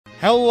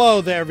Hello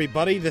there,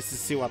 everybody. This is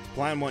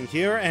CwapTheNintendin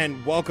here,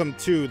 and welcome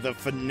to the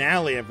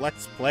finale of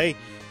Let's Play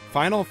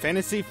Final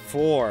Fantasy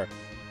IV,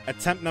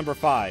 attempt number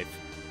 5.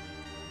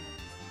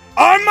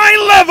 Are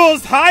my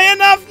levels high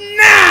enough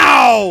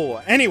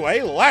now?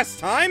 Anyway, last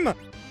time,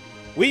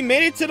 we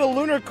made it to the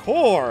lunar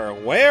core,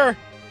 where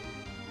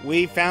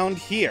we found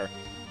here.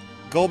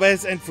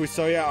 Golbeze and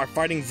FuSoYa are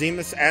fighting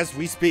Zemus as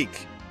we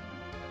speak,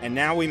 and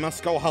now we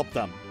must go help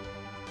them.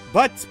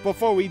 But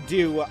before we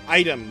do,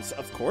 items,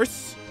 of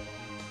course.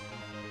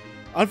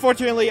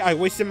 Unfortunately, I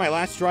wasted my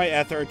last dry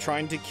ether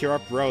trying to cure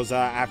up Rosa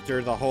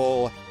after the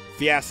whole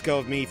fiasco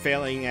of me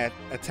failing at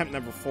attempt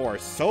number 4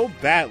 so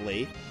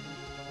badly.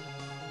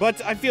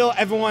 But I feel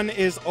everyone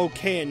is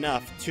okay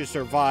enough to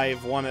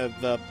survive one of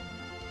the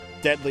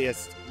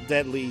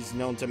deadlies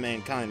known to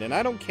mankind. And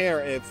I don't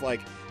care if,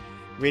 like,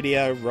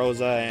 Rydia,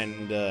 Rosa,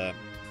 and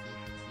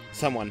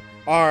someone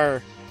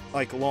are,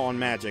 like, low on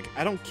magic.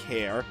 I don't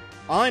care.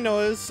 All I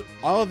know is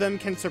all of them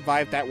can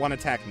survive that one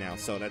attack now,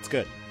 so that's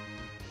good.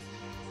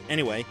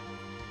 Anyway,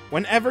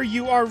 whenever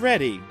you are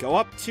ready, go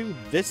up to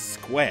this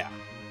square.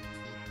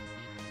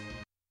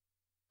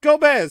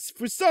 Golbeze,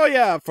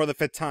 FuSoYa for the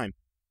 5th time.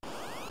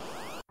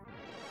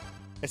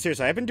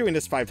 Seriously, I've been doing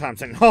this 5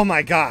 times, and oh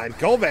my god,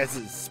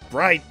 Golbeze's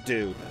sprite,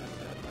 dude.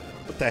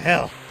 What the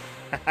hell?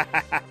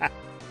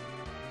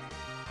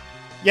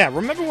 Yeah,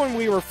 remember when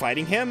we were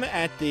fighting him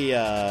at the,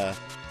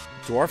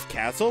 dwarf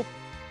castle?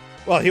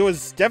 Well, he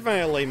was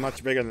definitely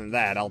much bigger than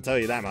that, I'll tell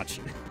you that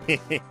much.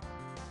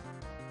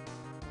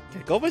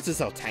 Golbeze is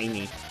so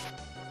tiny.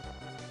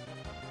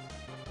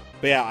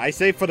 But yeah, I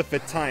say for the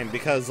 5th time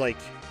because, like...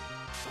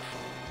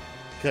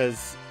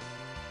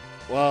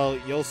 well,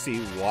 you'll see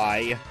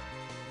why.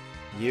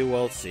 You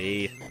will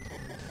see.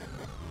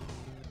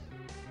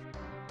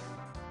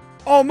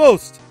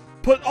 Almost!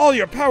 Put all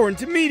your power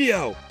into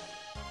Meteo!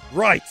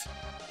 Right!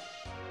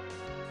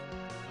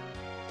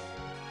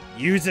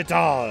 Use it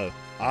all!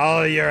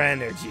 All your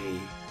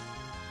energy!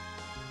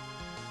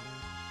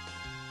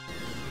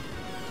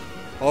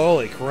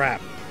 Holy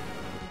crap.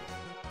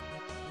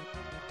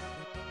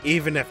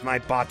 Even if my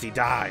body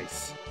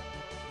dies,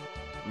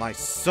 my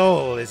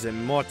soul is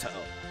immortal.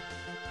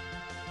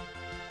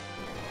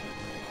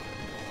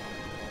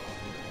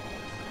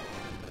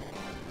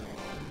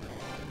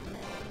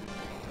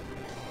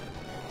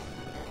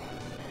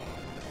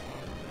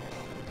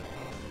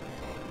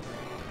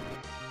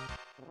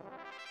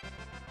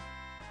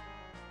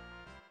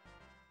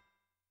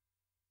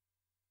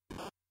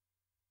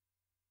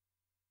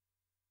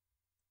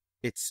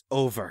 It's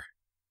over.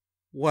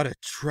 What a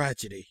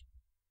tragedy.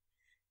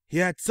 He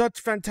had such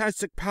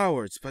fantastic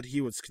powers, but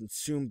he was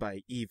consumed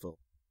by evil.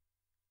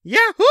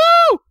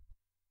 Yahoo!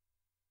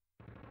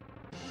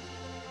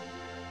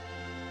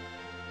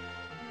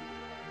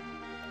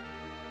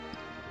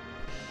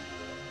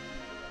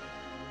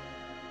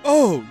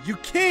 Oh, you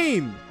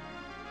came!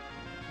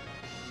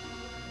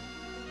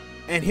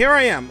 And here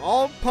I am,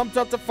 all pumped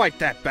up to fight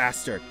that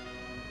bastard.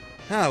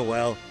 Oh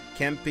well,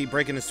 can't be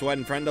breaking a sweat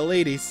in front of the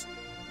ladies.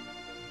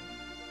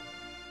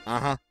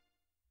 Uh-huh.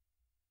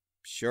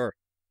 Sure.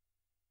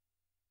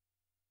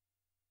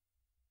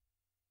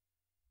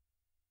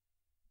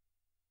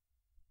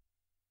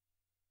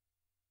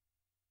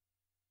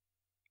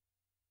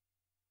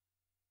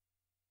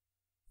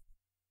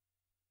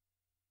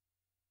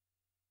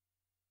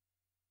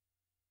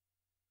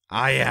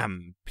 I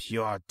am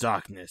pure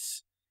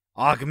darkness,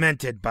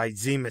 augmented by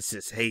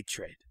Zemus'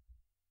 hatred.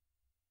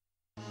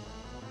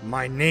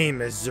 My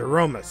name is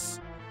Zemus.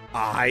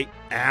 I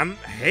am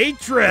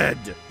hatred!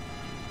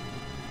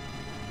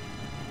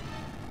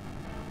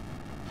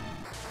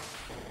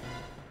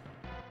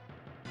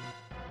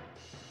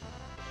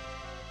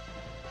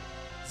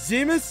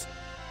 Zemus?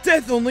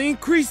 Death only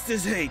increased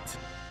his hate!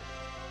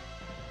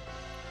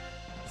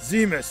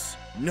 Zemus,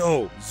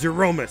 no,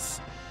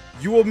 Zemus.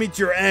 You will meet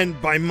your end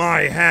by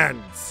my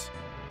hands.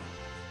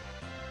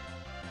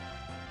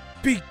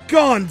 Be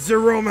gone,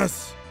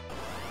 Zemus!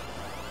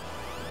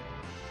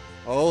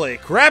 Holy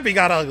crap, he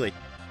got ugly!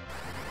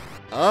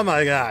 Oh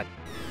my god.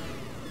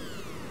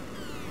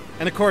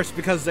 And of course,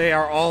 because they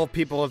are all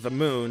people of the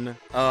moon,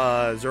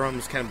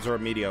 Zemus can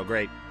absorb Meteo,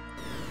 great.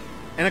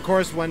 And of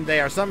course, when they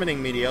are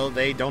summoning Meteo,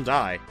 they don't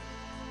die.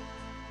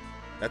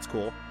 That's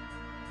cool.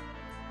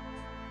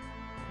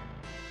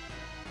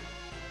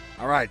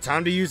 Alright,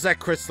 time to use that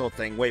crystal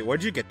thing. Wait,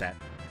 where'd you get that?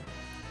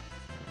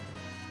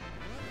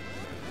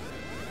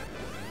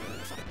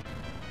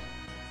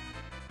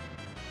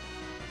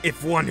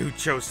 If one who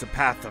chose the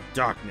path of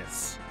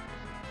darkness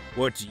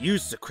were to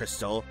use the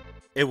crystal,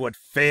 it would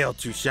fail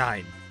to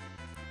shine.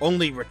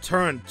 Only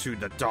return to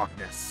the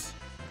darkness.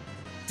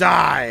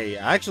 Die!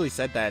 I actually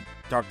said that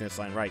darkness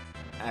line right,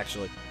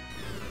 actually.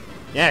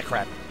 Yeah,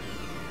 crap.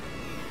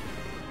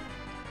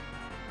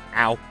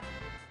 Ow.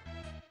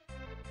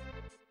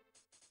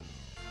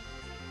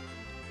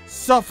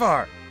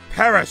 Suffer!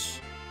 Perish!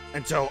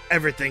 Until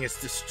everything is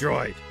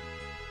destroyed.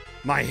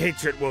 My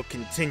hatred will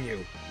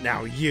continue.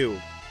 Now you,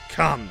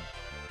 come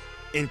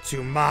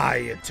into my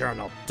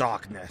eternal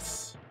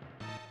darkness.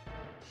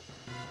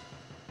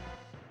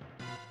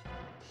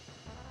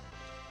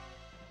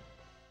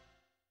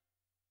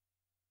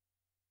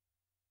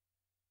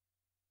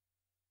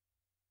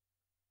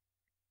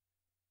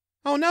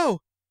 Oh no!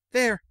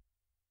 They're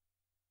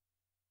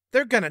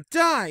gonna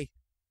die!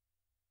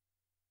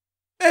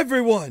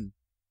 Everyone!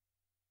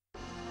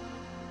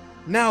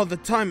 Now the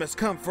time has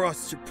come for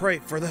us to pray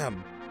for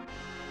them.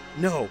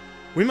 No,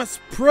 we must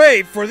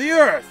pray for the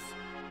Earth!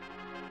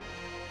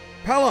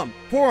 Pelham,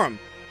 Porum,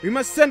 we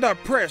must send our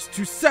prayers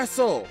to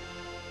Cecil!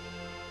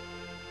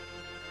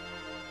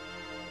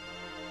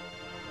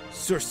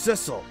 Sir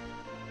Cecil,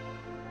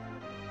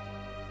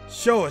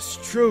 show us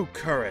true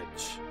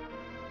courage.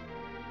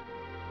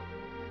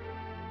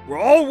 We're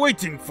all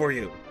waiting for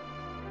you.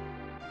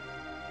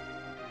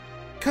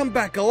 Come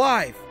back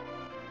alive.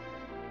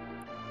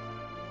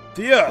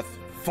 The Earth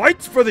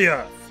fights for the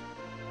Earth.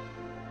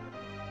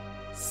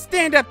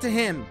 Stand up to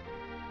him.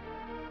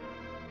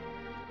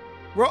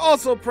 We're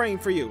also praying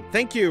for you.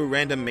 Thank you,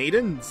 random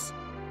maidens.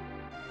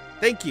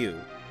 Thank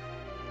you.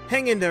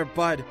 Hang in there,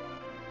 bud.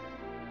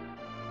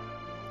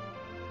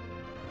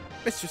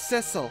 Mr.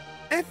 Cecil,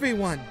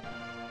 everyone.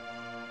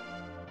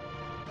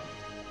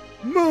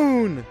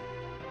 Moon,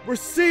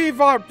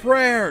 receive our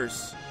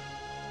prayers.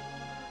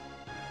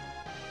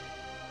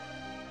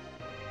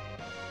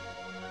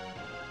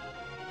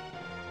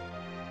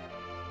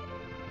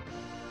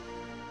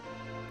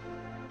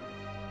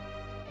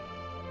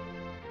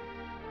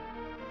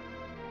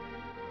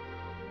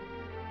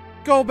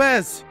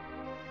 Golbeze!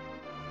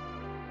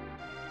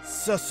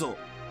 Cecil,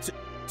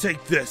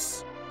 take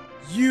this.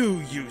 You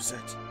use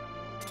it.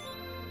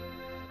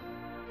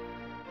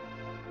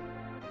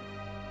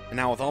 And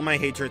now with all my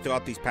hatred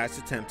throughout these past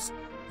attempts,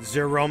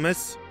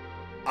 Zemus,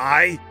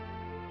 I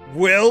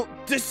will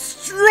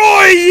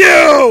destroy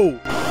you!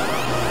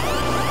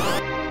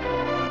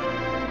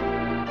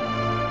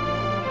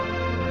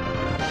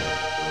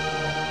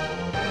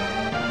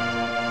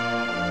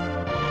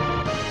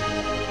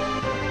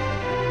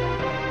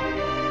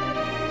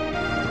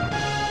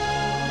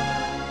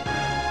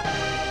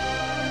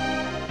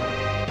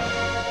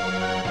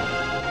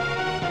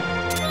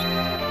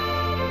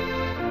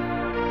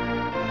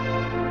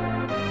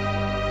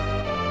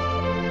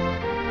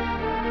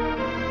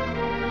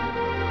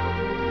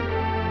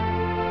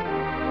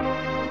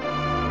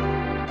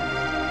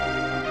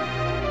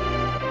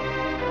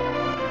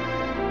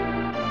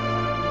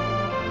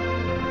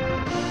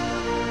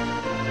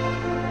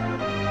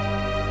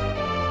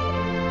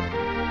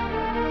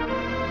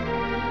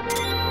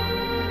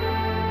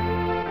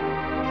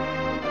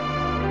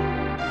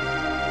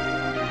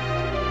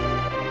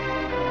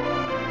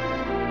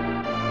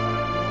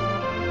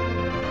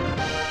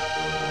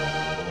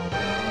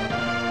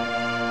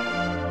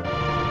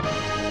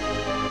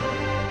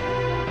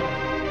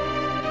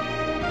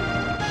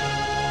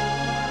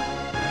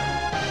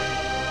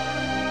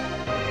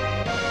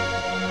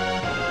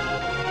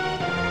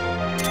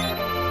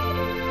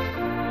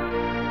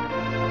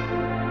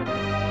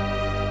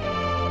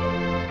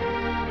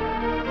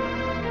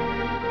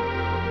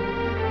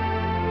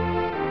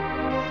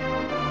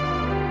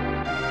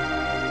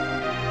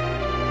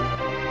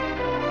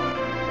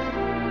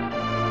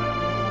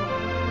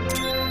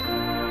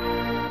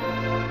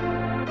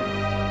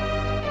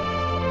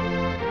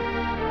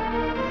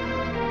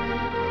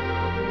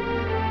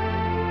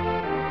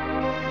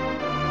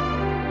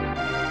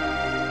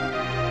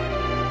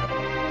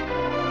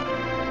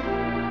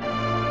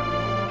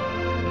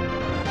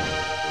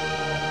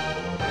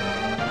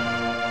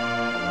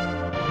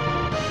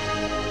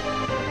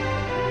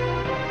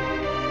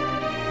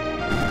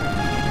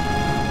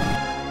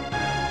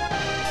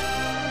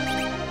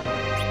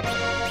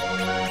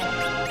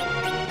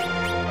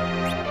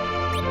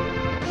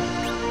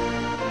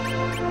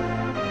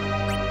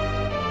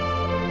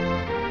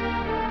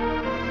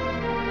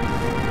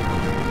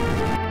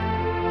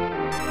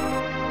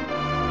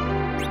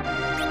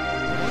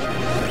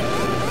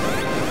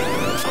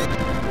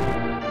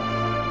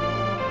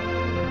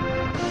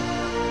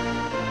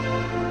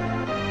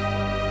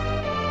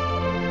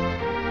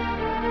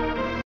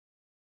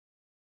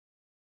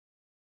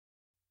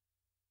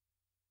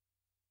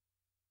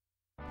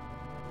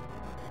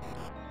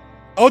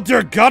 Oh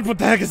dear God, what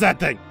the heck is that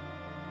thing?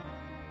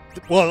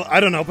 Well, I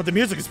don't know, but the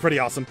music is pretty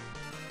awesome.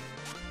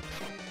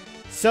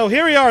 So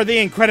here we are, the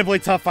incredibly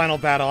tough final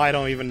battle. I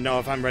don't even know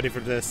if I'm ready for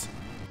this.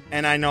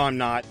 And I know I'm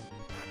not.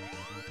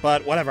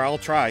 But whatever, I'll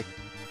try.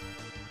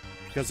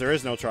 Because there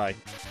is no try.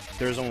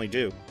 There's only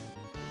do.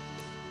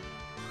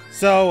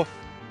 So,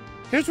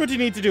 here's what you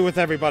need to do with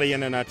everybody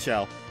in a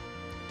nutshell.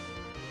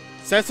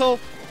 Cecil,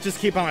 just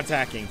keep on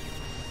attacking.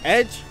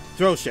 Edge,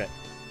 throw shit.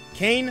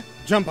 Kane,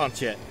 jump on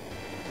shit.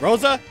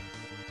 Rosa,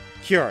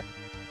 cure.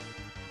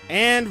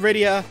 And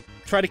Rydia,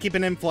 try to keep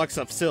an influx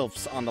of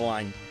sylphs on the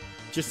line.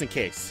 Just in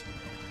case.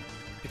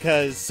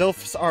 Because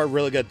sylphs are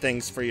really good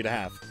things for you to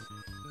have.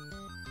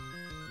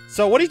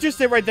 So what he just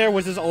did right there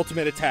was his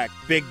ultimate attack,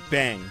 Big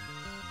Bang.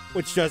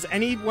 Which does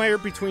anywhere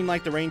between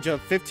like the range of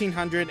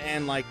 1500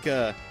 and like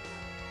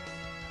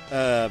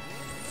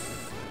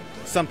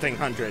something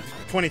hundred,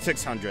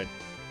 2600.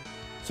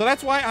 So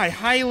that's why I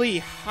highly,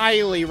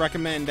 highly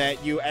recommend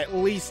that you at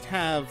least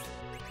have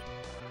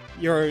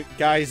your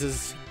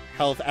guys'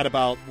 health at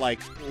about like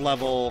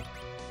level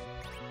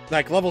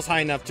like, levels high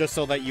enough just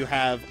so that you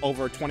have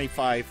over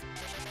 25,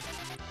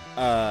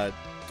 well,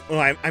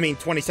 I mean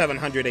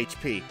 2,700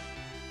 HP.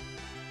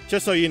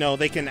 Just so you know,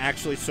 they can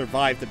actually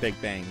survive the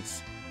Big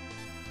Bangs.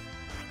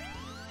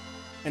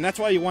 And that's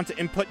why you want to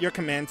input your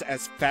commands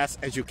as fast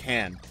as you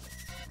can.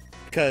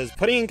 Because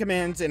putting in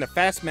commands in a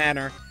fast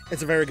manner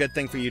is a very good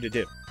thing for you to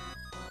do.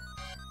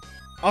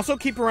 Also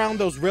keep around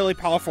those really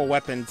powerful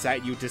weapons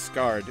that you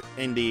discard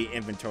in the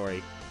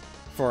inventory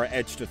for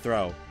Edge to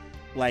throw.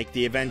 Like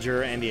the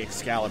Avenger and the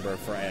Excalibur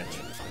for Edge.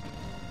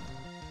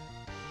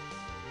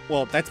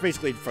 Well, that's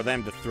basically for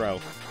them to throw.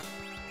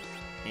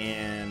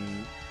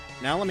 And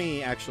now let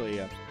me actually...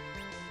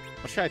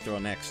 what should I throw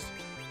next?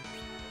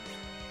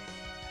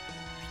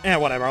 Eh,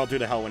 whatever, I'll do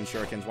the Hellwind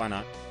Shurikens, why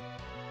not?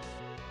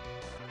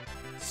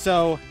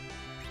 So,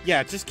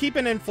 yeah, just keep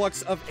an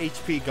influx of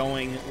HP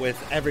going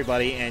with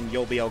everybody and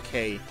you'll be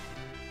okay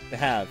to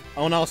have.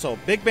 Oh, and also,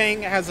 Big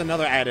Bang has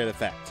another added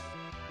effect.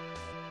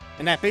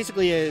 And that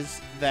basically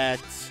is that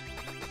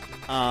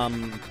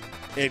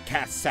it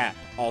casts sap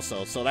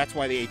also, so that's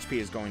why the HP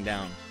is going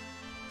down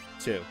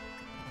too.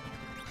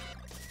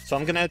 So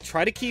I'm going to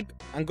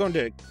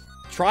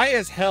try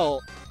as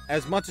hell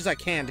as much as I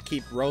can to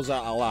keep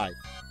Rosa alive.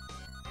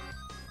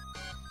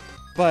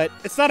 But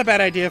it's not a bad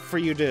idea for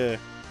you to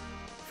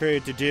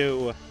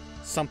do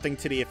something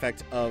to the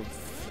effect of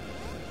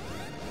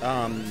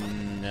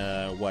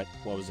what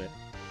was it?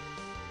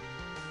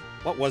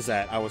 What was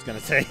that I was gonna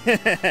say?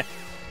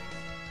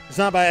 It's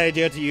not a bad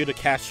idea to you to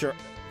cast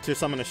to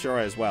summon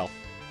Ashura as well.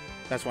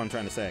 That's what I'm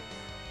trying to say.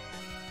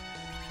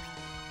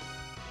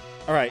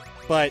 Alright,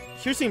 but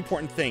here's the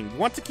important thing. You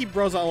want to keep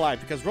Rosa alive,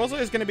 because Rosa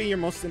is going to be your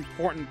most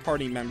important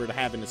party member to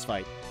have in this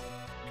fight.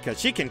 Because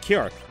she can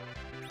cure.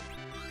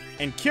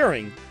 And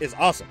curing is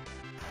awesome.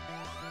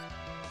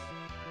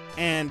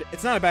 And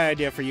it's not a bad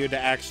idea for you to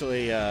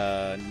actually,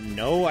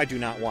 no, I do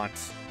not want.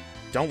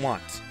 Don't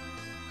want.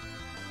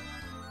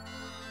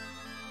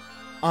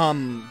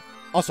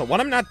 Also, what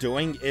I'm not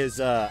doing is,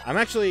 I'm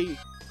actually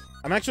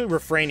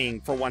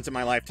refraining for once in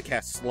my life to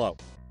cast slow.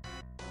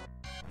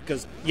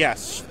 Because,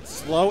 yes,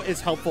 slow is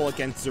helpful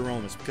against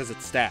Zemus because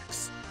it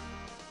stacks.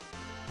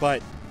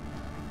 But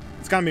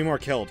it's gonna be more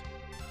killed.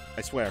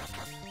 I swear.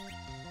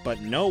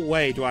 But no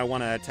way do I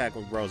want to attack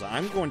with Rosa.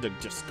 I'm going to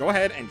just go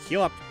ahead and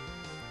heal up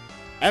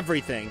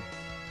everything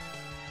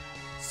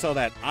so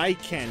that I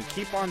can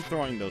keep on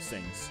throwing those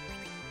things.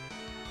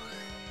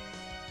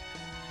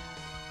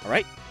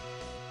 Alright.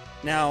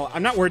 Now,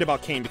 I'm not worried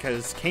about Kain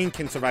because Kain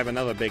can survive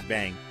another Big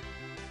Bang.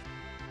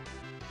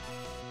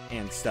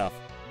 And stuff.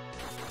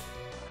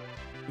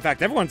 In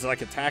fact, everyone's,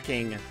 like,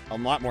 attacking a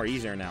lot more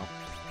easier now.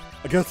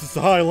 I guess it's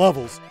the high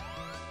levels.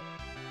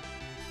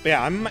 But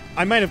yeah,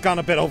 I might have gone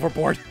a bit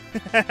overboard.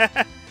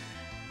 I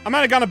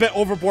might have gone a bit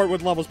overboard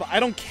with levels, but I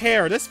don't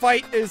care. This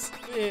fight is...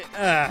 It's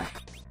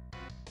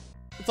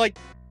like...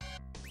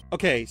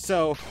 Okay,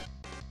 so...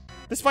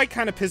 This fight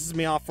kind of pisses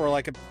me off for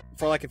like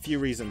a few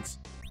reasons.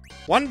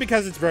 One,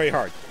 because it's very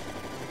hard.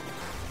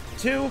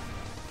 Two...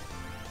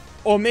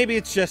 Or maybe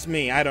it's just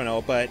me, I don't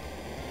know, but...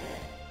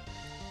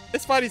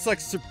 This fight is, like,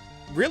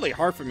 really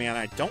hard for me, and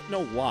I don't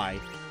know why.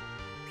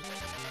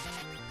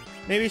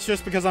 Maybe it's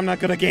just because I'm not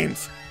good at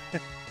games.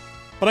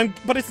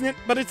 But it's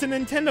a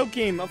Nintendo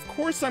game. Of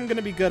course I'm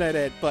gonna be good at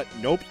it, but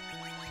nope.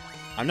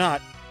 I'm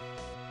not.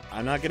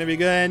 I'm not gonna be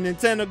good at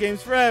Nintendo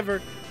games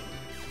forever.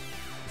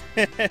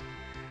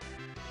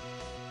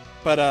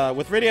 But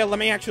with Rydia, let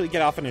me actually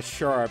get off an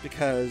Ashura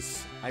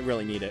because I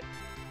really need it.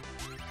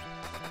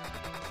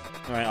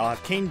 Alright, I'll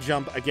have Kain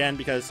jump again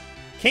because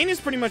Kain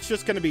is pretty much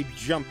just gonna be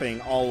jumping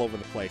all over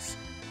the place.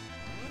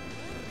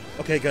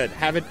 Okay, good.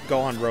 Have it go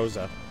on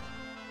Rosa.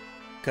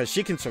 Because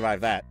she can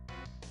survive that.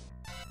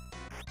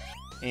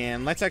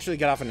 And let's actually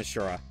get off an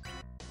Ashura.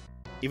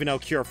 Even though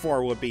Cure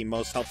 4 would be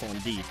most helpful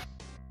indeed.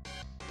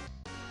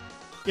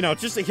 You know,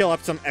 just to heal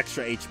up some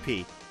extra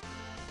HP.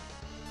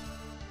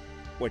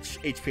 Which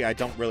HP I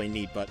don't really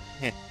need, but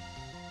heh.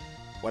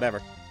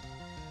 Whatever.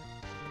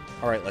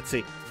 Alright, let's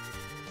see.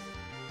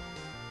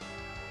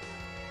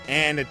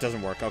 And it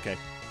doesn't work. Okay.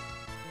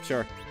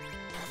 Sure.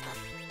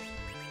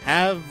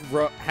 Have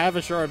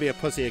Ashura be a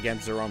pussy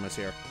against Zemus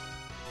here.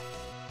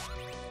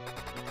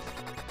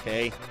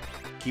 Okay.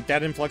 Keep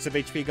that influx of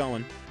HP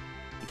going.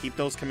 And keep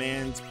those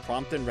commands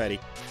prompt and ready.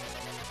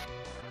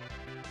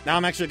 Now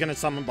I'm actually going to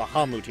summon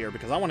Bahamut here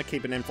because I want to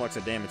keep an influx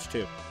of damage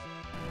too.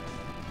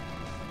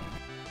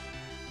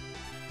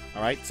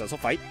 Alright, Cecil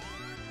fight.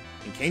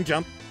 And Kain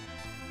jump.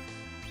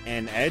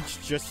 And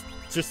Edge, just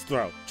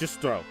throw. Just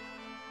throw.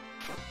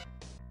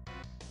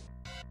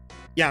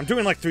 Yeah, I'm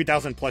doing like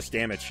 3,000 plus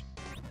damage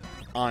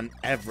on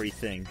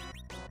everything.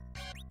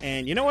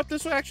 And you know what?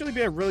 This would actually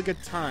be a really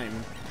good time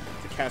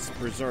to cast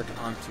Berserk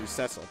onto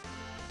Cecil.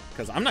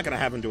 Because I'm not going to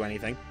have him do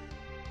anything.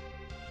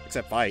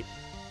 Except fight.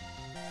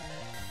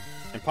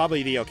 And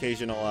probably the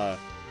occasional,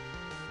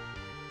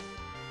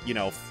 you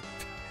know,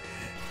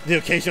 the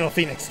occasional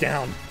Phoenix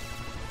down.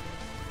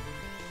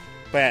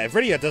 But yeah, if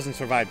Rydia doesn't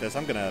survive this,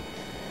 I'm going to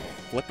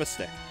flip a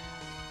stick.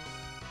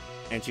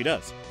 And she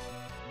does.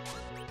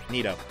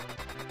 Neato.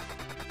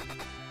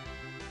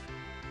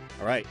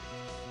 Alright.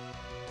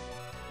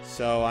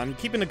 So, I'm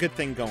keeping a good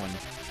thing going.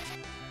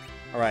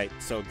 Alright,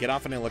 so get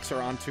off an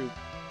elixir onto...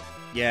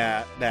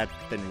 Yeah, that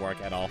didn't work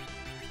at all.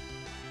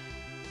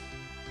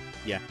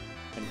 Yeah.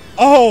 And...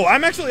 Oh,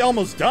 I'm actually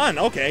almost done!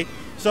 Okay.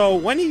 So,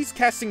 when he's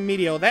casting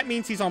Meteor, that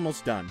means he's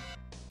almost done.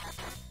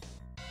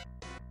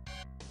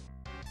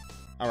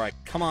 Alright,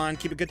 come on.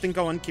 Keep a good thing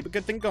going. Keep a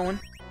good thing going.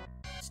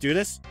 Let's do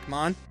this. Come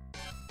on.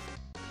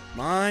 Come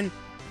on.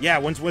 Yeah,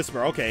 Wind's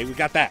Whisper. Okay, we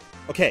got that.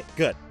 Okay,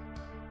 good.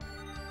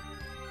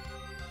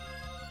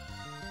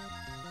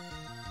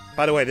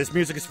 By the way, this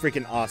music is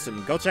freaking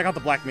awesome. Go check out the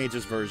Black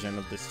Mage's version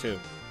of this, too.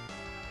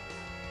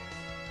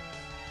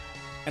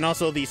 And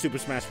also the Super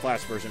Smash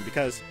Flash version,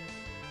 because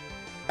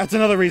that's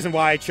another reason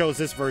why I chose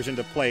this version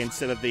to play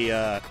instead of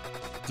the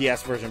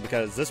DS version,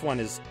 because this one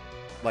is,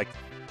 like,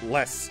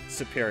 less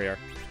superior.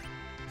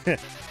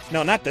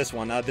 No, not this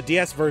one. The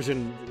DS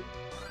version...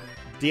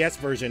 DS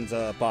version's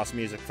boss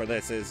music for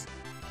this is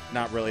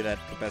not really the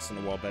best in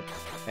the world, but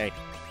hey.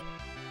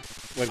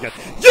 We've got...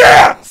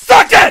 Yeah!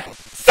 Suck it!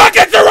 Suck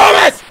it,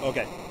 Zemus!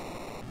 Okay.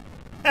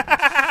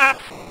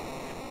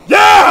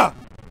 Yeah!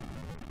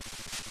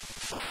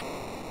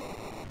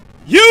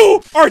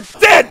 You are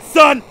dead,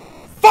 son!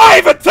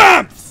 5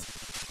 attempts!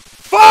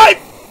 5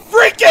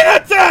 freaking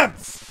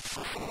attempts!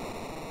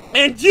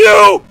 And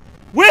you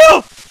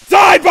will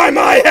die by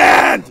my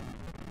hand!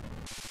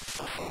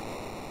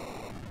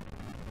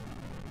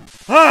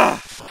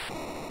 Ah!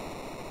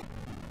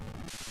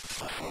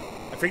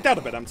 I freaked out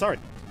a bit, I'm sorry.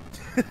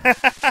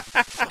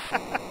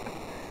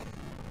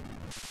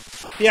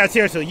 Yeah,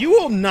 seriously, you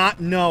will not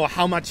know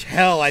how much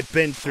hell I've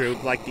been through,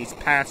 like, these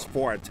past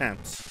 4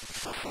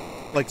 attempts.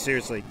 Like,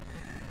 seriously.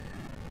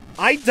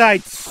 I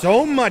died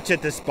so much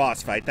at this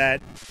boss fight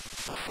that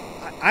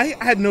I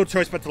had no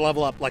choice but to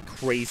level up like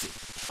crazy.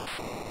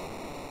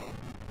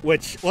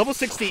 Which, level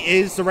 60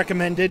 is the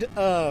recommended,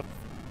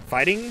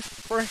 fighting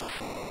for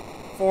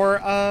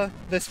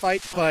this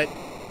fight, but,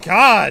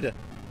 God!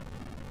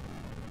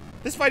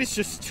 This fight is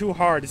just too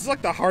hard. This is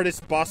like the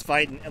hardest boss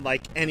fight in,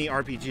 like, any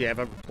RPG I've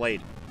ever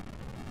played.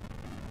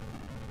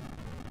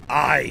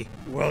 I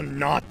will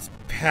not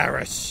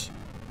perish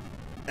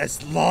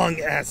as long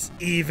as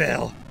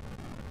evil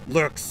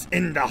lurks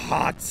in the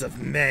hearts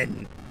of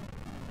men.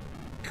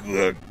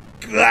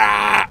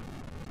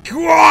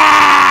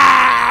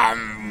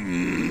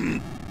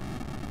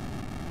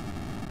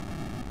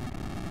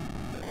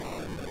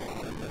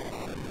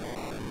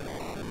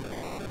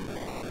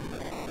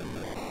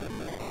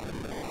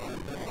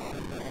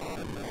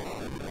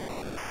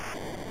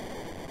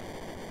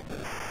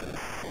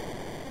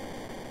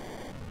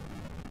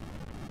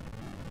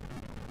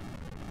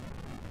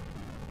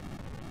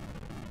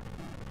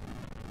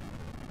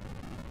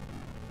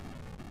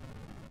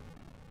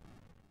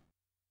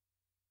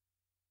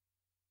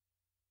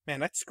 Man,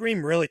 that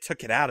scream really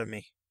took it out of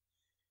me.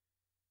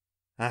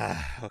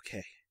 Ah,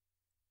 okay.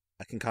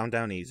 I can calm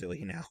down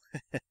easily now.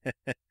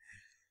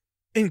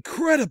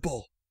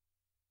 Incredible!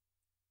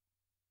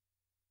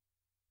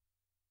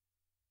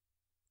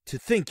 To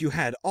think you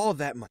had all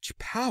that much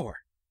power.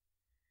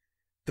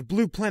 The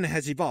blue planet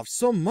has evolved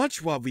so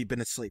much while we've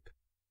been asleep.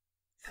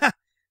 Ha!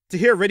 To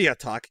hear radio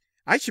talk,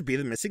 I should be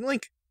the missing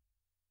link.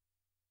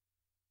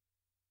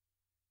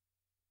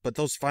 But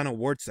those final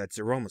words that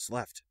Zemus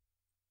left.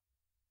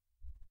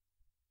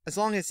 As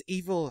long as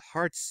evil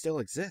hearts still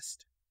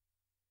exist.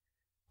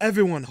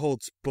 Everyone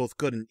holds both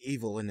good and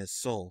evil in his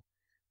soul,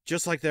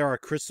 just like there are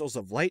crystals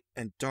of light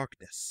and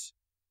darkness.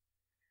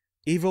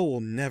 Evil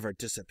will never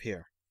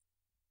disappear.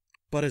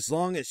 But as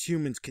long as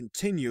humans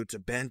continue to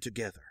band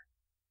together,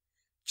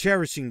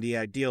 cherishing the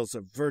ideals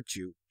of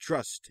virtue,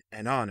 trust,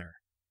 and honor,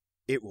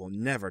 it will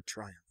never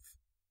triumph.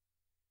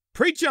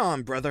 Preach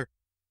on, brother!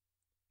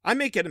 I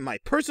make it my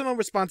personal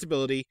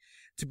responsibility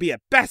to be a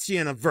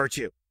bastion of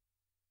virtue.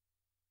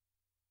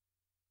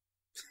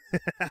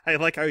 I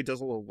like how he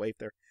does a little wave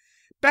there.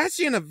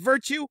 Bastion of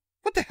virtue?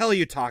 What the hell are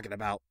you talking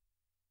about?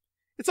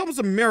 It's almost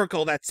a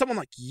miracle that someone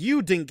like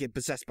you didn't get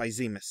possessed by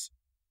Zemus.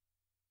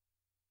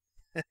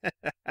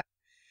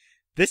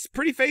 This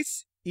pretty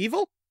face?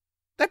 Evil?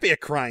 That'd be a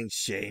crying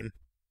shame.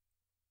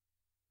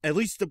 At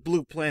least the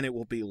blue planet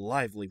will be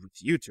lively with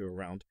you two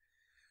around.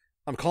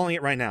 I'm calling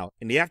it right now.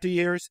 In the after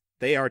years,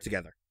 they are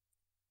together.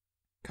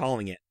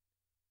 Calling it.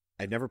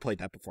 I've never played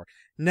that before.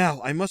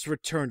 Now I must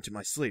return to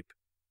my sleep.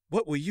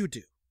 What will you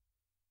do?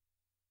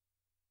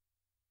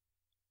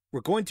 We're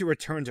going to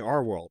return to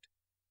our world.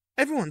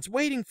 Everyone's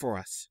waiting for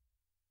us.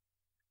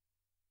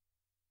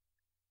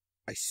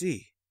 I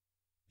see.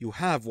 You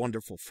have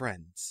wonderful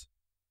friends.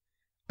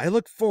 I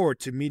look forward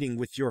to meeting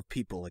with your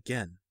people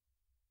again.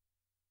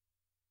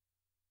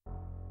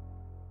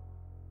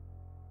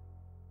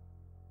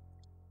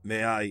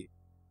 May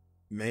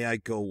I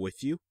go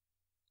with you?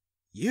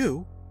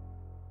 You?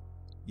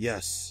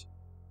 Yes.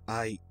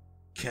 I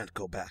can't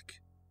go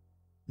back.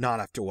 Not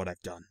after what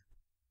I've done.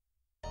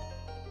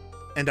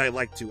 And I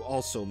like to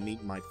also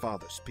meet my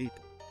father's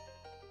people.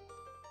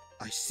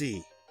 I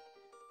see.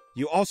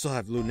 You also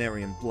have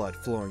Lunarian blood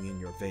flowing in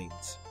your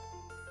veins.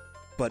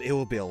 But it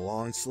will be a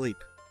long sleep.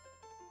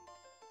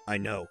 I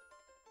know.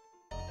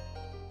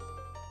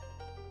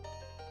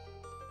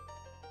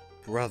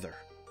 Brother.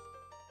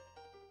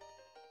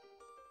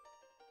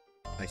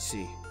 I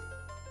see.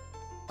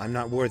 I'm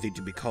not worthy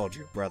to be called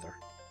your brother.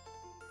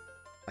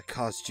 I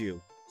caused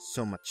you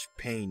so much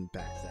pain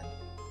back then.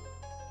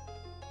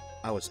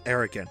 I was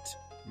arrogant,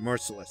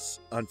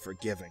 merciless,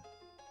 unforgiving.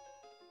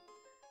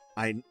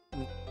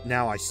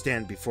 Now I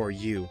stand before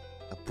you,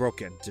 a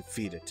broken,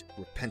 defeated,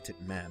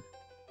 repentant man.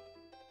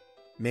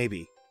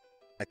 Maybe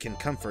I can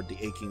comfort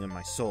the aching in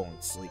my soul in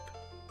sleep.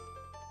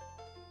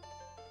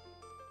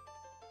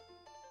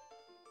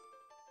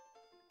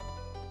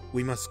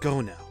 We must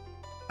go now.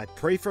 I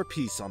pray for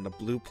peace on the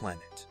blue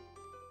planet.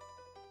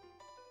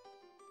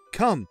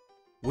 Come,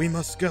 we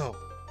must go.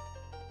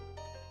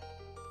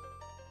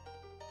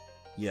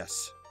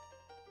 Yes.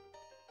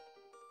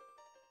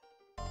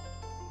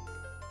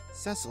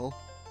 Cecil?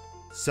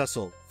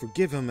 Cecil,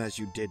 forgive him as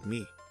you did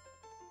me.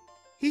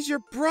 He's your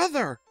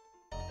brother!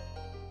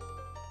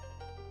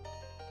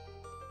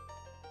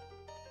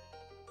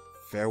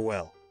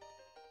 Farewell.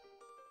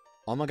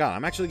 Oh my god,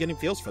 I'm actually getting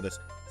feels for this.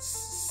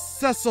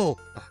 Cecil!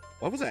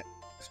 What was that?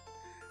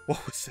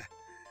 What was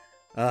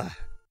that?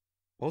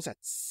 What was that?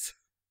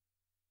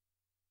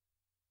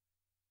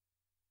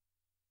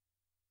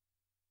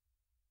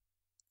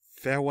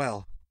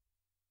 Farewell,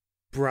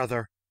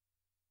 brother.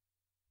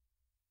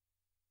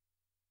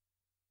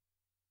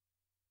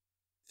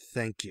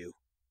 Thank you,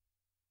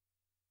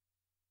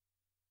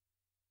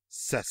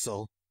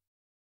 Cecil.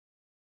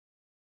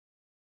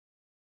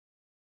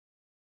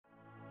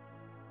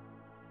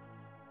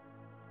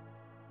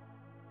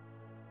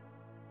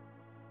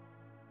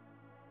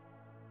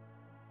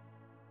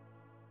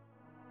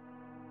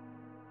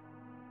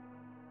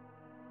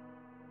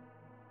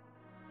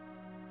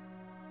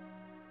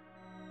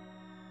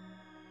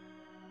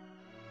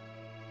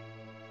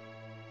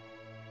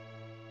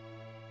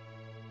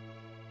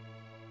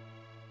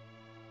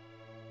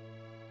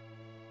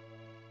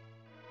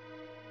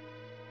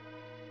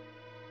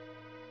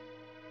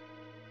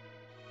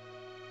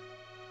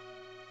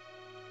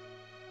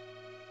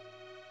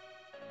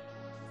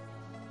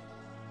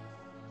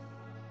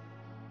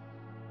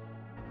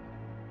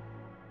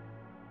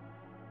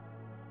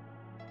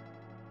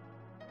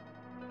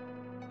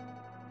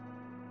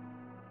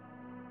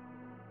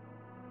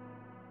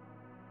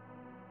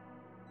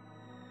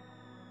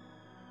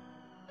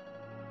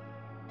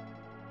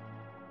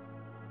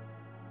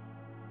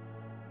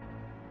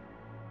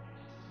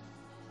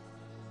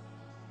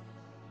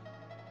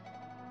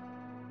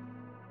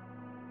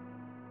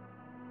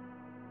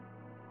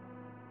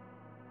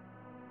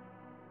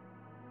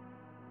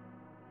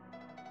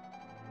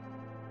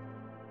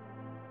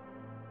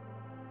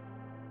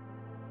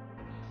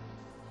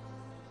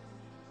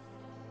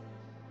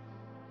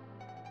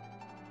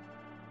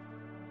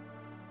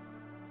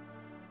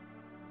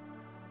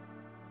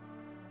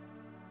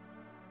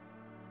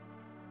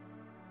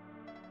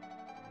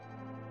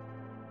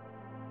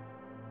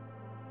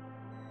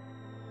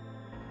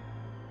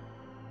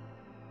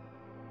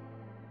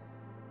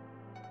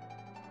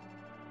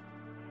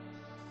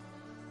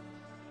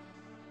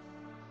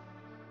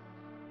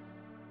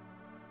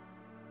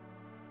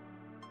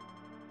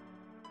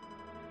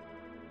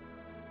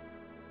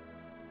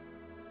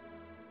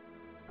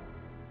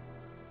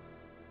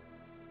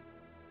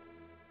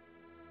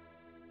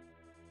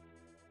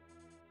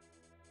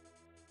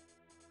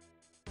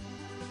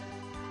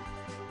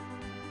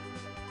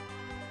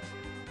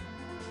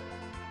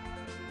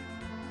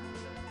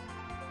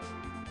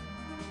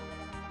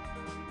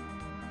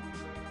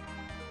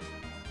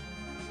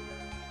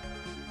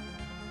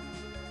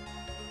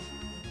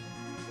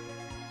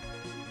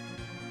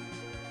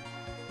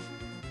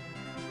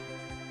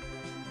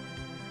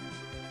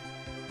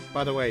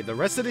 By the way, the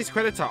rest of these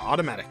credits are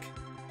automatic.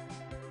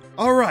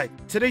 Alright,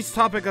 today's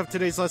topic of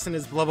today's lesson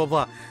is blah blah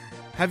blah.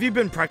 Have you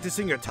been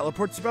practicing your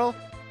teleport spell?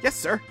 Yes,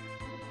 sir.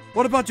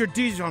 What about your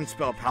Dijon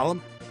spell,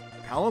 Palom?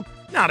 Palom?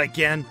 Not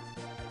again.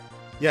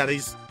 Yeah,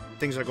 these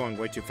things are going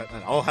way too fast.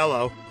 Oh,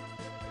 hello.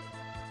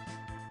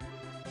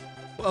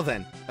 Well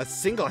then, I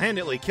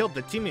single-handedly killed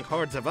the teeming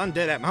hordes of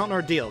undead at Mount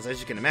Ordeals, as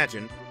you can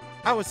imagine.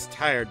 I was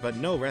tired, but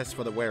no rest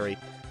for the weary.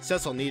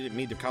 Cecil needed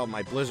me to call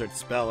my blizzard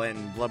spell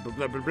and blah blah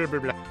blah blah blah blah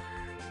blah.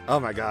 Oh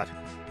my god.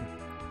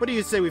 What do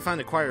you say we find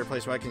a quieter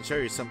place where I can show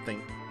you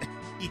something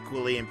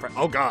equally impressive?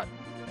 Oh god.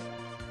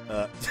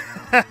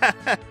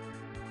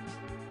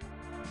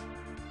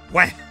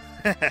 What?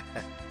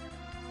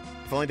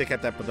 If only they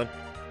kept that, but then.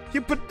 You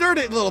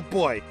pathetic little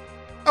boy!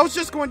 I was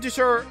just going to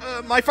show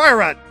my fire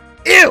rod!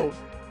 Ew!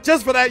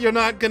 Just for that, you're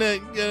not gonna.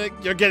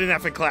 You're getting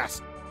F in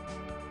class.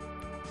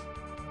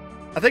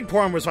 I think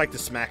Porum was like to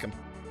smack him.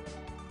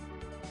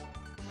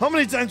 How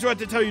many times do I have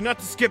to tell you not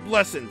to skip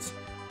lessons?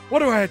 What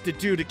do I have to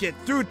do to get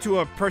through to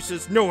a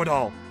person's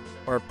know-it-all?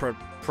 Or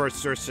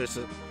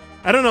persus.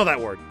 I don't know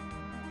that word.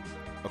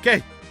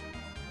 Okay.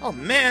 Oh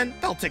man,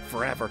 that'll take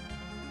forever.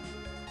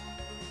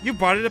 You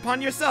brought it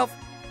upon yourself.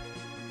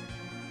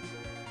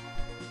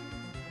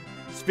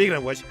 Speaking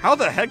of which, how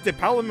the heck did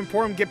Palom and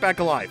Porum get back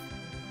alive?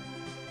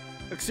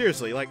 Like,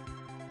 seriously, like,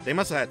 They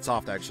must have had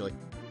soft, actually.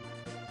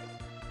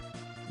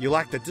 You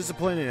lack the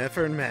discipline and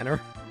effort and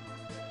manner.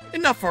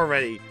 Enough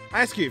already!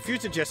 I ask you a few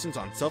suggestions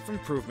on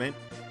self-improvement,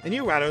 and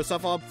you rattle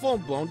yourself a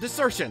full-blown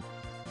desertion.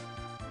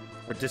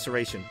 Or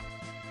disseration.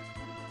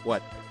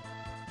 What?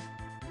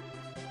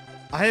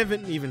 I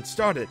haven't even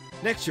started.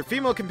 Next, your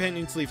female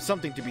companions leave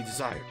something to be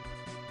desired.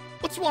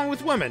 What's wrong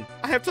with women?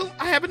 I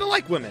happen to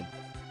like women.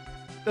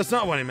 That's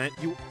not what I meant.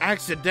 You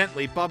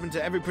accidentally bump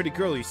into every pretty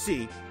girl you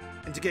see,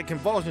 and to get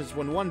convulsions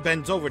when one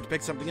bends over to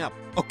pick something up.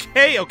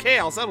 Okay,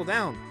 I'll settle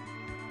down.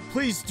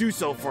 Please do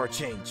so for a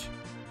change.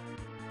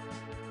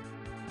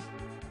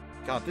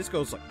 God, this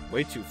goes like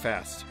way too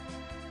fast.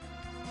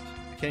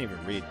 I can't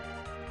even read.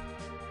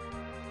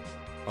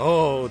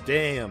 Oh,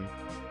 damn.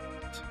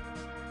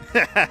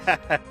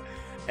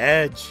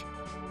 Edge.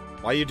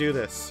 Why you do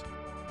this?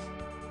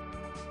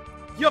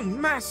 Young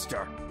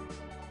master!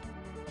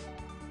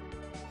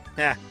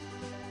 Yeah.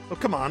 Oh,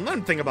 come on, let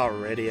him think about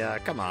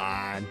Rydia. Come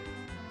on.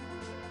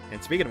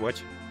 And speaking of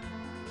which,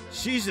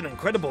 she's an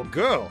incredible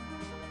girl.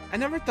 I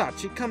never thought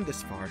she'd come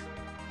this far.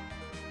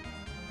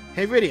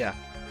 Hey, Rydia,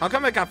 how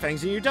come I got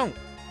fangs and you don't?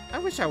 I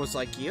wish I was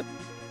like you.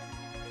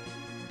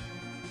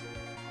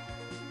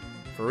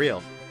 For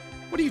real.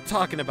 What are you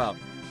talking about?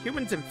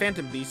 Humans and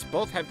phantom beasts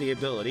both have the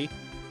ability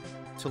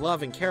to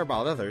love and care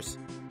about others.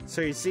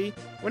 So you see,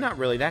 we're not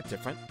really that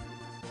different.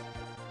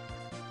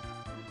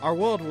 Our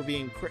world will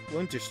be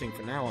interesting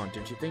from now on,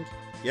 don't you think?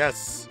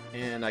 Yes,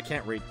 and I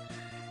can't read.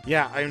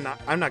 Yeah,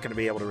 I'm not going to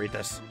be able to read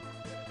this.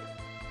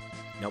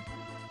 Nope.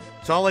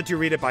 So I'll let you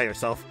read it by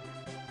yourself.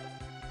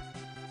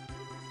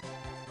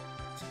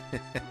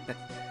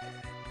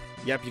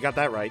 Yep, you got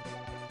that right.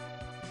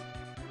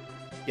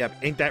 Yep,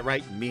 ain't that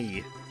right,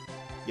 me?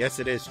 Yes,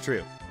 it is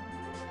true.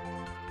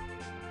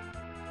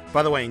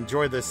 By the way,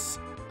 enjoy this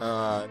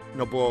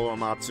Nobuo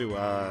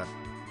Uematsu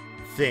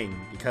thing,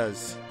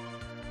 because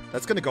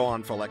that's gonna go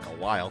on for like a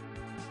while.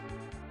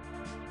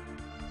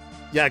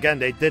 Yeah, again,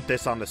 they did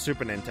this on the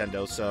Super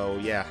Nintendo, so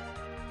yeah.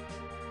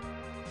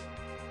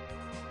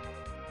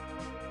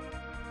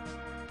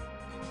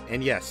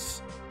 And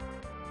yes,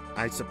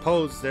 I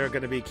suppose they're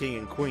gonna be king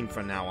and queen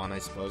from now on, I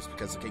suppose,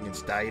 because the king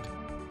has died.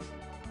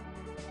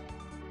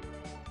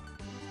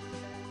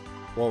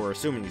 Well, we're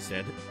assuming he's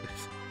dead.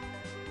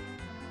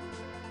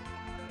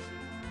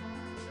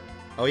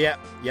 Oh yeah,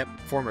 yep,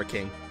 former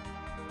king.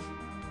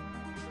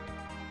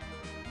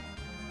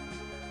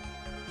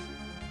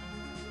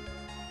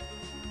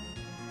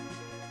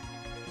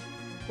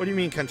 What do you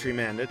mean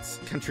countryman? It's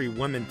country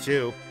women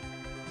too.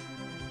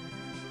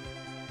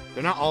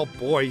 They're not all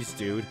boys,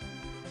 dude.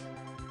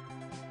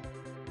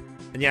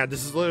 And yeah,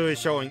 this is literally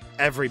showing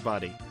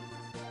everybody.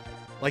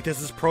 Like,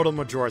 this is Proto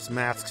Majora's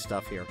Mask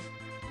stuff here.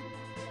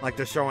 Like,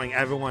 they're showing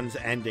everyone's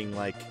ending,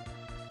 like,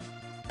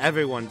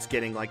 everyone's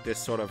getting, like, this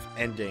sort of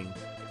ending.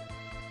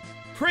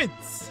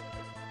 Prince!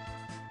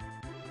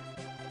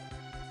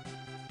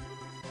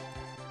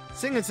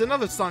 Sing us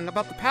another song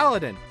about the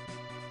Paladin.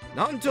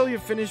 Not until you're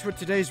finished with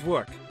today's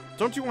work.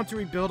 Don't you want to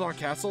rebuild our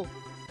castle?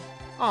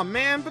 Aw,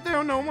 man, but there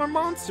are no more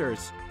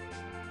monsters.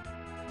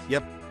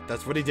 Yep,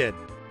 that's what he did.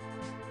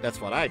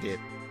 That's what I did.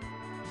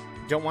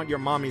 You don't want your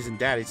mommies and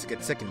daddies to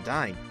get sick and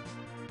dying.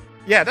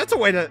 Yeah, that's a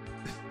way to...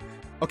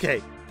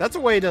 Okay, that's a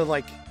way to,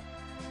 like,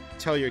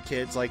 tell your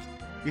kids, like,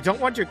 you don't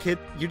want your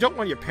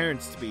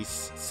parents to be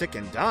sick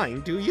and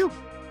dying, do you?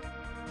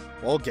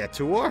 Well, get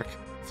to work.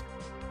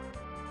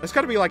 That's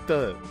gotta be like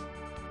the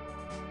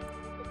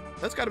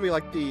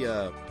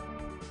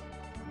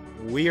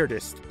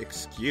weirdest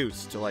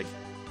excuse to, like,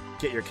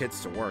 get your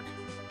kids to work.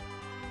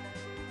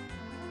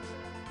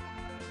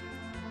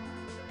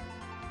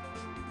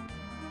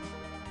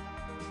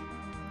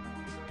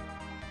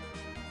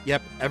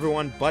 Yep,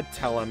 everyone but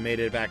Tella made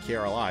it back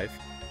here alive.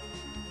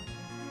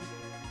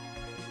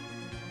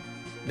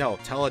 No,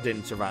 Tella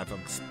didn't survive from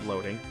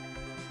exploding.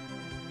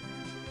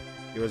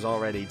 He was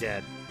already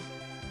dead.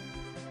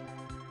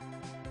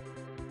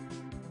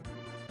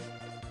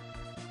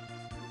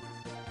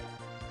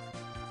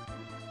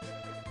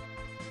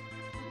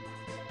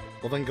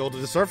 Well, then go to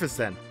the surface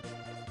then.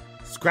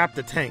 Scrap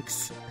the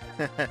tanks.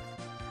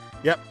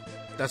 Yep,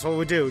 that's what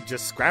we do.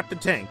 Just scrap the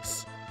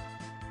tanks.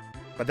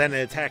 But then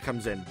the attack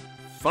comes in.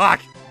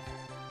 Fuck!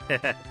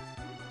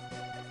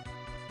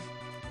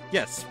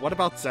 Yes, what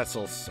about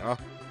Cecil, sir?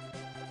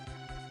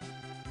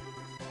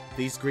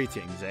 These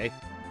greetings, eh?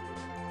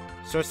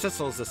 Sir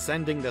Cecil's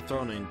ascending the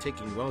throne and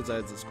taking Rosa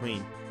as his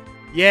queen.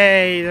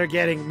 Yay, they're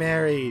getting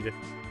married!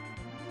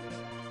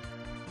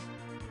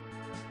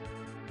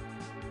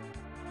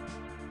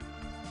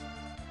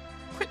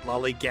 Quit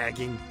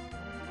lollygagging.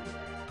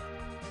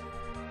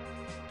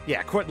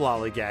 Yeah, quit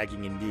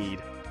lollygagging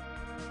indeed.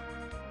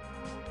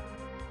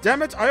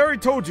 Damn it, I already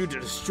told you to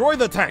destroy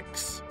the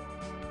tanks!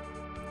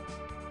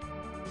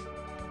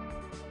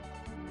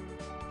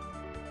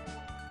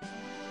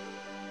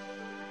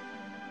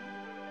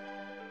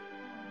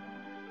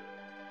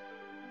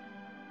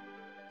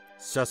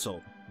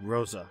 Cecil,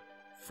 Rosa,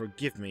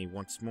 forgive me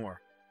once more.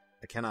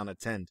 I cannot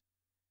attend.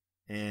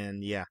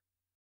 And yeah.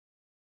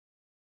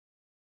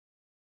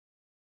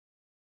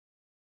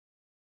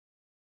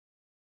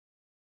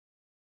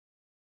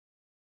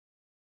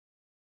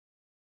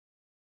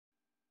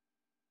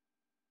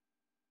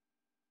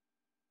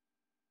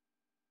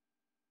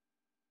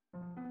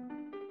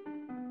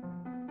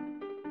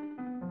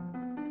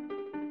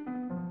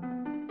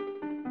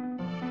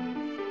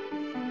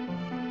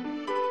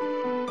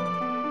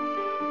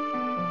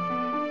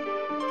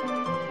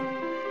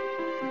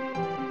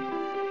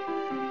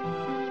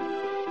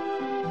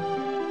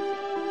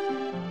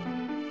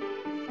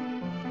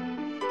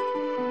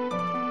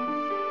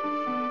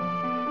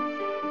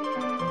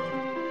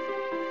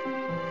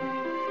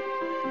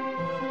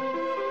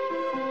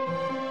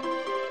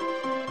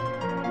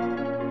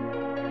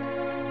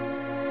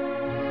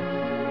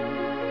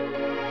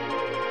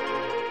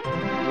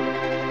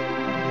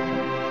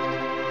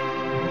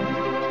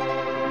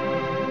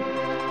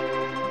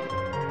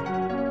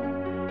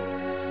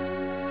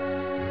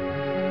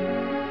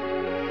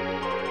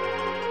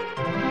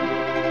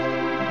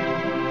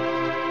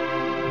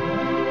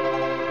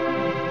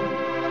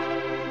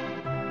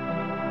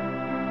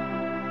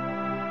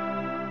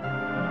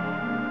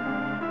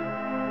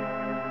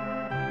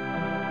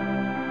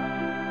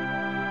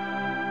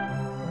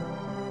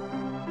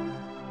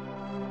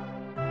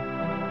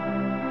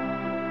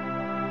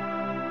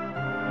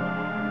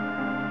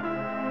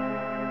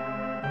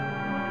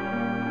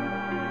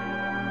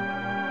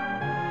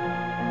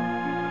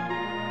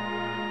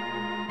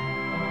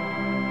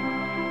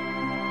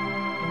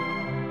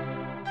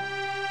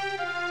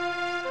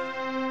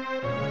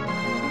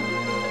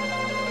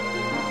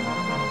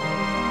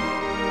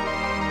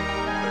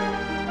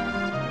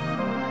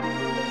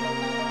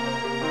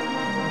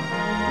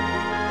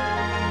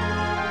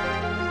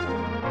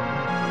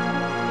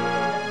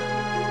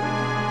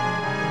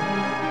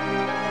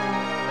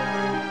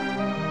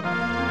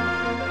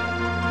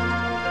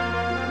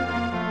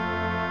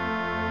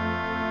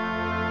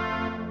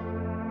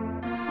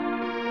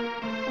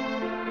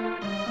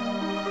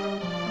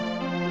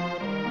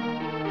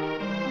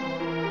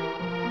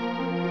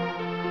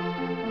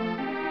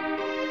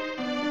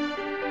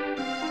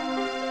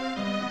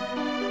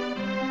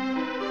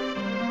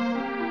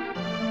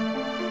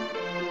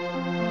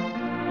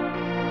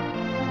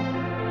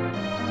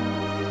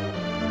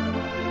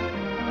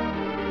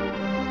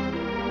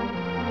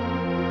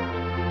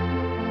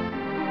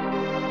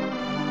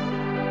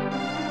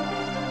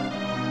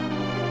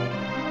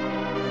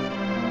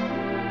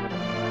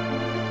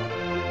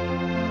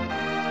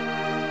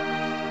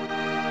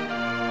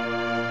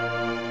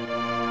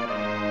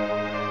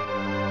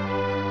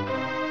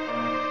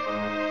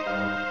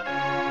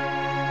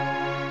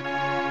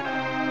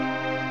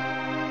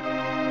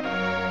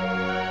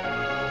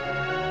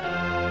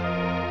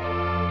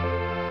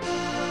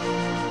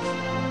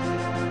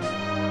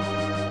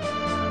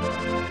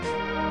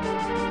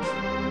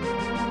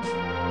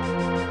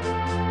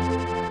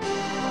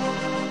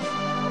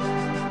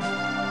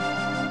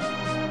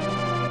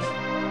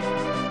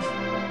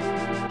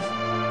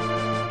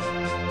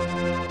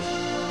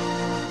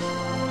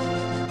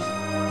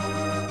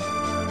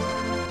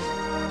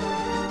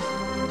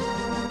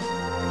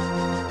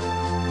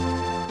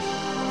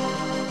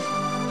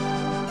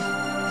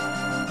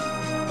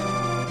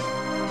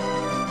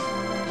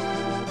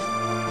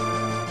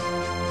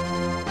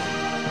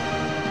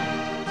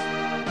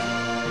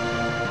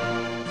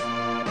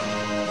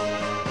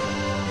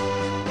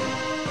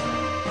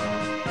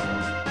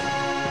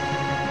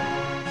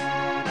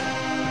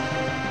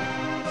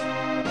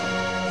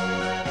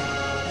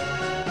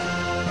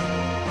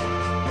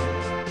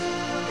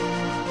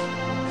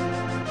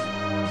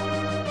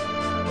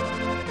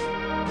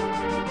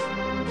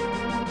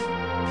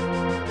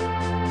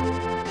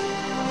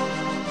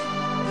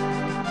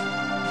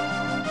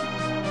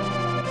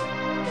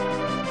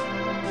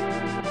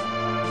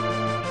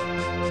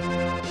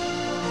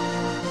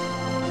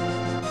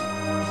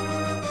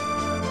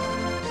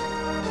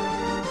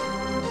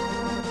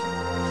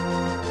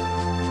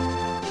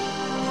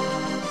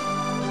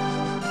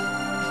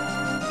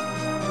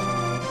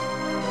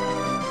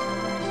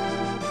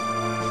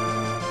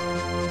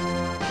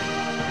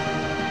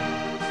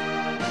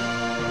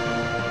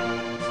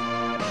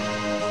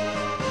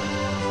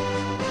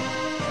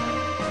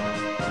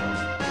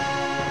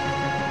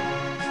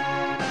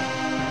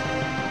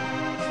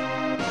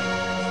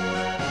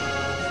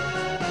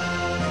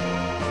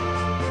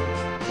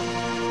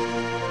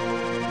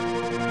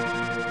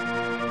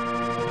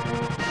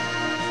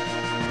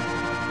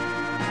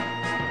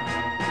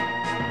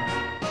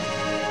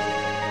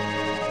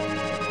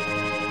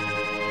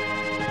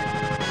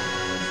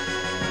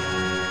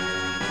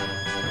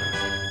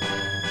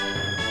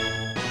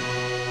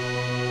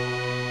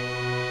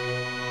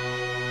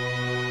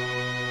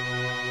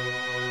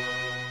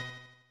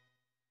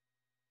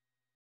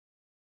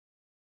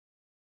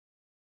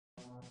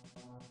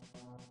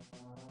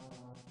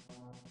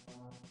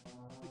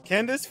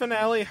 Can this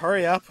finale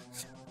hurry up?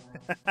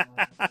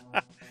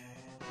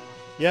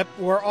 Yep,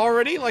 we're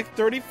already like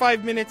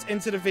 35 minutes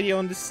into the video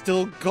and it's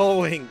still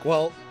going.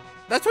 Well,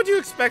 that's what you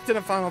expect in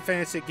a Final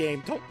Fantasy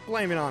game. Don't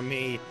blame it on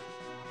me.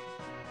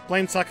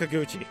 Blame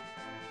Sakaguchi.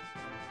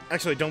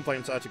 Actually, don't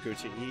blame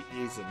Sakaguchi.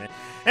 He's a man.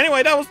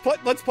 Anyway, that was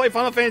Let's Play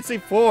Final Fantasy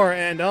IV,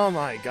 and oh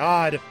my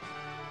god.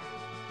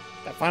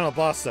 That final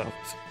boss, though.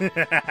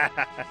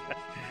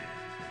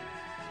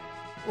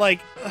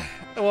 Like,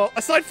 well,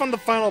 aside from the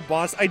final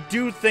boss, I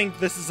do think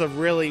this is a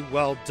really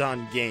well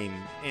done game,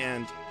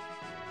 and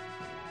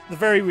the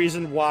very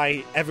reason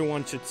why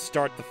everyone should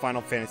start the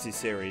Final Fantasy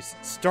series.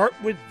 Start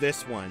with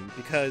this one,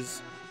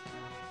 because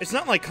it's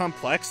not, like,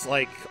 complex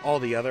like all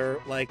the other,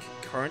 like,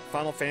 current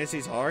Final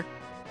Fantasies are.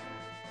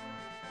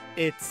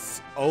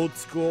 It's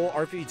old-school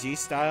RPG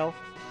style,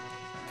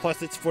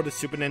 plus it's for the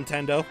Super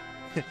Nintendo.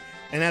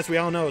 And as we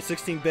all know,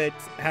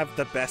 16-bits have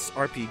the best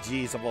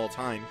RPGs of all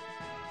time,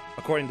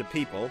 according to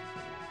people.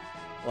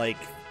 Like,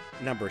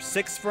 number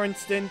 6, for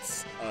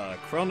instance,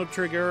 Chrono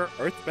Trigger,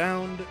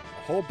 Earthbound, a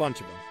whole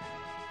bunch of them.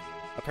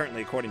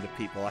 Apparently, according to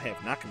people, I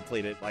have not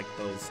completed, like,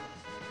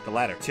 the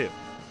latter two.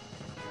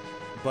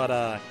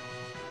 But,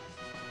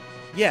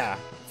 yeah,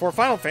 for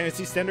Final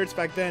Fantasy standards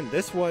back then,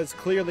 this was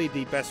clearly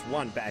the best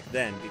one back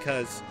then,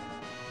 because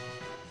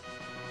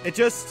it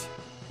just,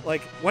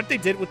 like, what they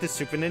did with the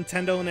Super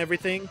Nintendo and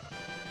everything,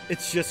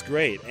 it's just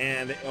great,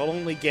 and it'll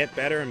only get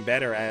better and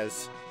better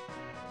as,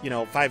 you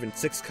know, 5 and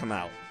 6 come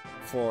out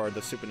for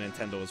the Super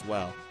Nintendo as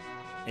well.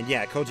 And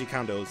yeah, Koji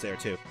Kondo is there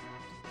too.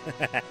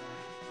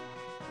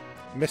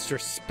 Mr.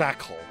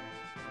 Spackle.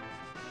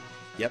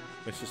 Yep,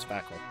 Mr.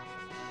 Spackle.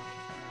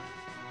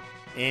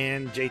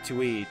 And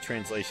J2E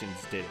translations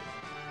did it.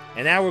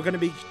 And now we're going to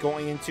be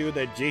going into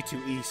the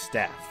J2E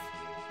staff.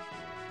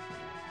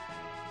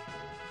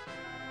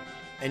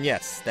 And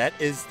yes, that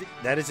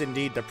is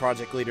indeed the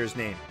project leader's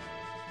name.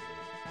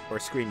 Or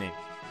screen name.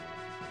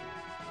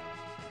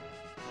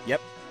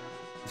 Yep.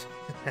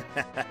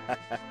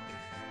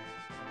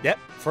 Yep,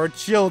 for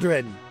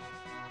children.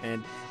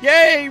 And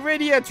yay,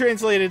 Radia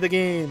translated the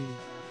game.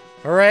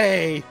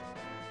 Hooray.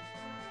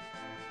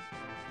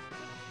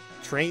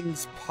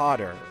 Trains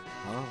Potter.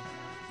 Oh,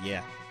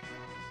 yeah.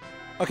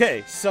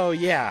 Okay, so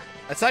yeah,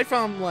 aside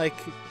from like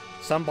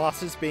some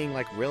bosses being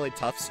like really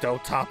tough,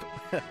 Stovetop.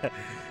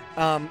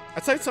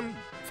 Aside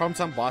from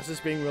some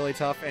bosses being really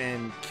tough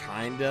and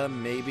kinda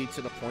maybe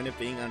to the point of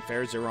being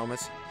unfair,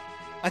 Zemus,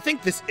 I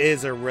think this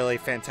is a really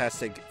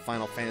fantastic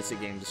Final Fantasy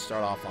game to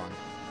start off on.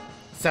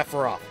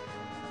 Sephiroth.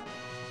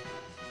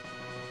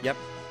 Yep,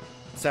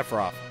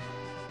 Sephiroth.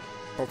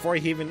 Before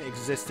he even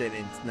existed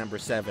in number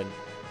 7.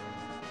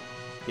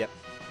 Yep.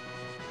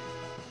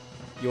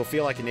 You'll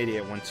feel like an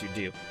idiot once you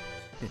do.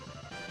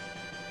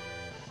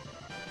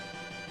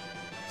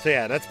 So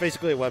yeah, that's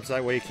basically a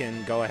website where you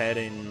can go ahead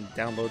and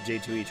download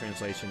J2E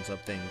translations of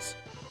things.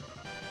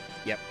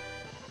 Yep.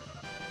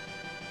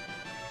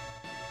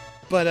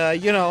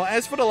 But, you know,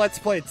 as for the Let's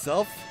Play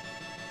itself,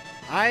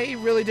 I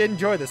really did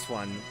enjoy this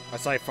one.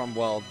 Aside from,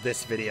 well,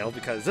 this video,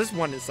 because this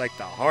one is, like,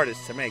 the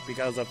hardest to make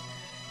because of,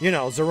 you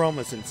know,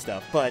 Zemus and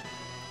stuff. But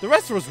the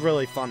rest was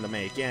really fun to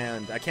make,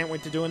 and I can't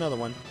wait to do another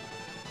one.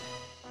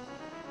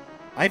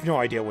 I have no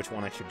idea which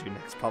one I should do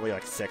next. Probably,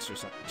 like, 6 or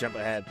something. Jump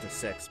ahead to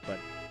 6, but,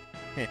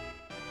 heh.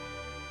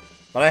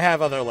 But I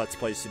have other Let's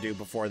Plays to do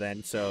before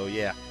then, so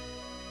yeah.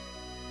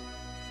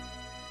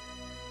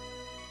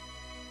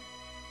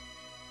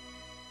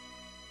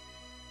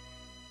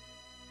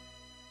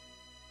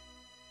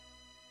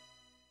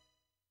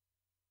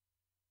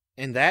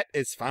 And that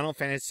is Final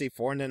Fantasy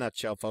IV in a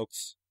nutshell,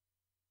 folks.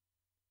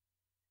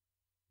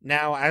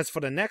 Now, as for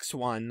the next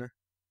one,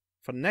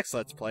 for the next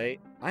Let's Play,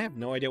 I have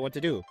no idea what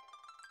to do.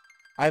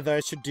 Either I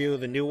should do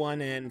the new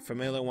one and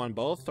familiar one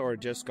both, or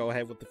just go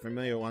ahead with the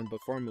familiar one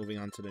before moving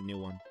on to the new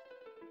one.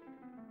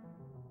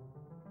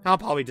 I'll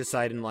probably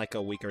decide in like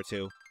a week or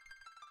two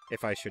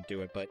if I should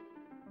do it, but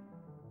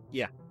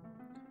yeah.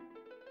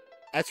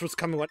 As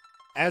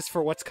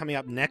for what's coming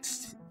up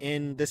next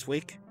in this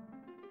week,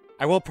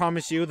 I will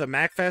promise you the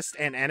MagFest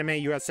and Anime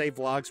USA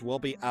vlogs will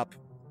be up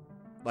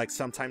like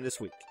sometime this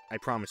week. I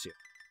promise you.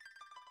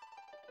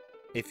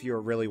 If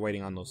you're really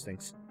waiting on those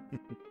things.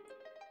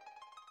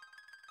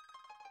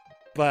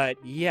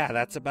 But yeah,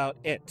 that's about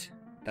it.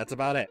 That's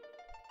about it.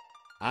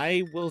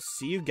 I will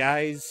see you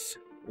guys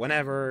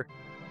whenever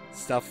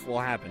stuff will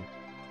happen.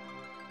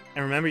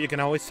 And remember, you can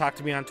always talk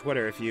to me on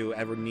Twitter if you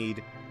ever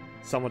need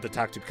someone to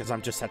talk to, because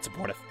I'm just that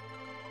supportive.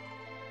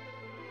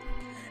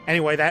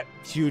 Anyway, that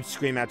huge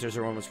scream after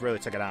Zemus really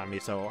took it out of me,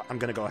 so I'm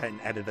gonna go ahead and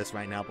edit this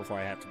right now before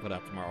I have to put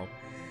up tomorrow.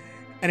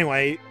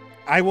 Anyway,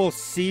 I will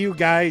see you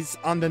guys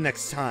on the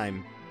next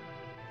time.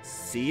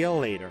 See you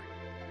later.